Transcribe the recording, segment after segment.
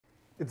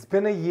It's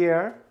been a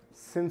year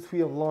since we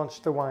have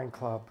launched the wine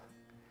club.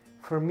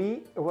 For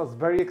me, it was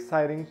very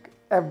exciting.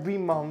 Every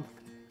month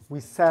we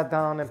sat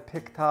down and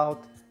picked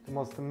out the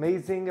most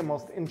amazing and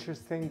most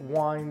interesting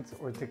wines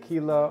or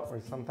tequila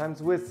or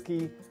sometimes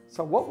whiskey.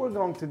 So what we're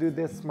going to do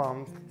this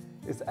month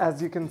is,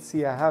 as you can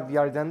see, I have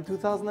Yarden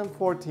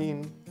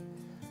 2014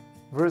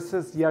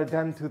 versus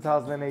Yarden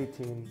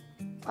 2018.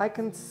 I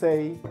can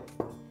say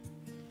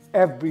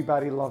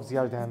everybody loves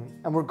Yarden,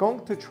 and we're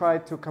going to try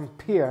to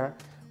compare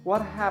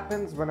what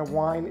happens when a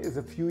wine is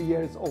a few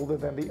years older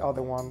than the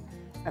other one,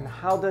 and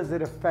how does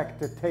it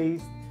affect the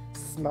taste,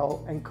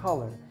 smell, and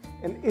color.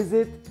 And is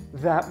it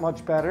that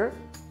much better,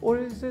 or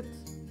is it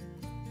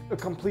a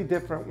complete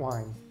different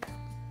wine?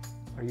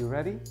 Are you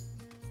ready?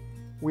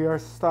 We are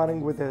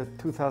starting with the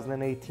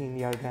 2018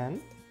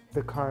 Yarden,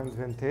 the current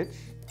vintage.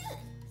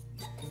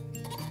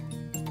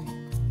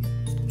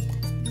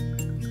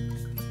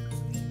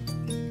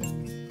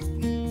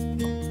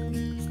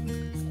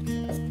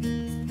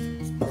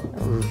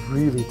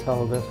 Really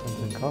tell a difference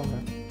in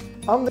color.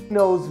 On the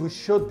nose, we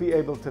should be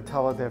able to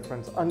tell a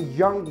difference. On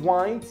young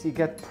wines, you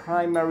get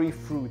primary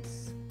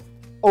fruits.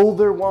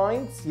 Older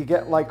wines, you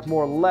get like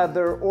more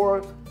leather,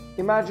 or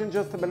imagine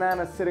just a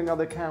banana sitting on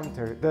the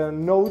counter. The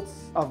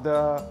notes of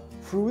the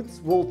fruits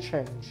will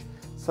change.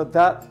 So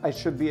that I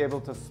should be able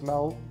to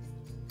smell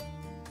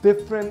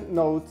different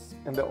notes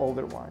in the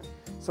older wine.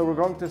 So we're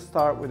going to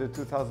start with the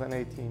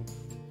 2018.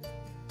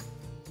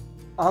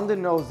 On the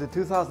nose, the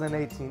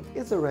 2018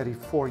 is already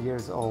 4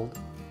 years old.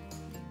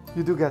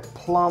 You do get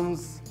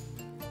plums,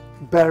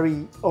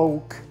 berry,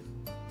 oak.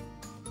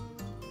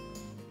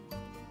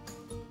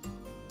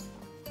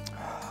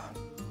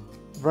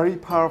 Very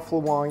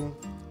powerful wine,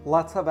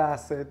 lots of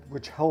acid,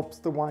 which helps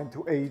the wine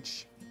to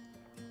age.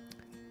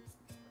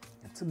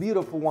 It's a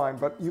beautiful wine,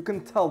 but you can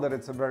tell that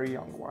it's a very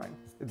young wine.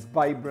 It's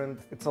vibrant,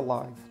 it's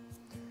alive.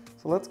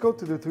 So let's go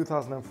to the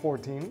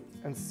 2014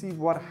 and see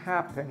what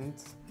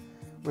happens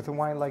with a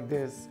wine like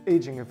this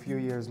aging a few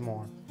years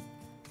more.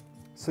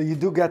 So you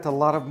do get a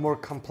lot of more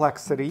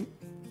complexity,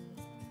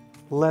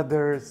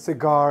 leather,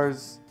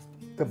 cigars.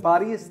 The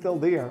body is still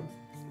there,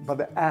 but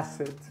the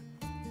acid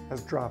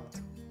has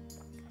dropped.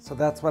 So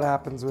that's what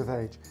happens with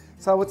age.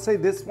 So I would say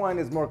this wine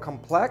is more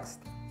complex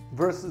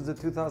versus the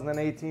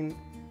 2018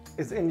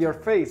 is in your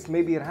face.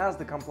 Maybe it has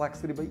the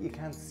complexity, but you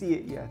can't see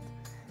it yet.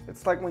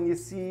 It's like when you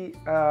see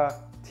a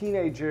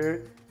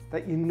teenager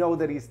that you know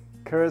that he's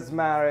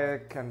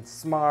charismatic and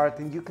smart,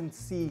 and you can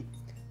see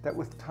that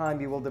with time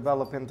he will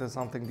develop into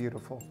something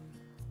beautiful.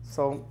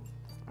 So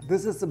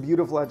this is a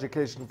beautiful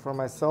education for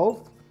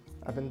myself.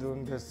 I've been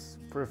doing this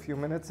for a few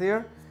minutes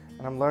here,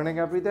 and I'm learning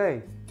every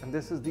day. And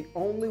this is the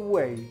only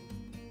way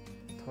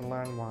to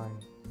learn wine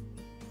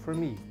for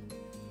me.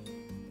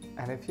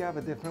 And if you have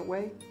a different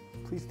way,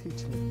 please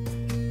teach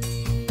me.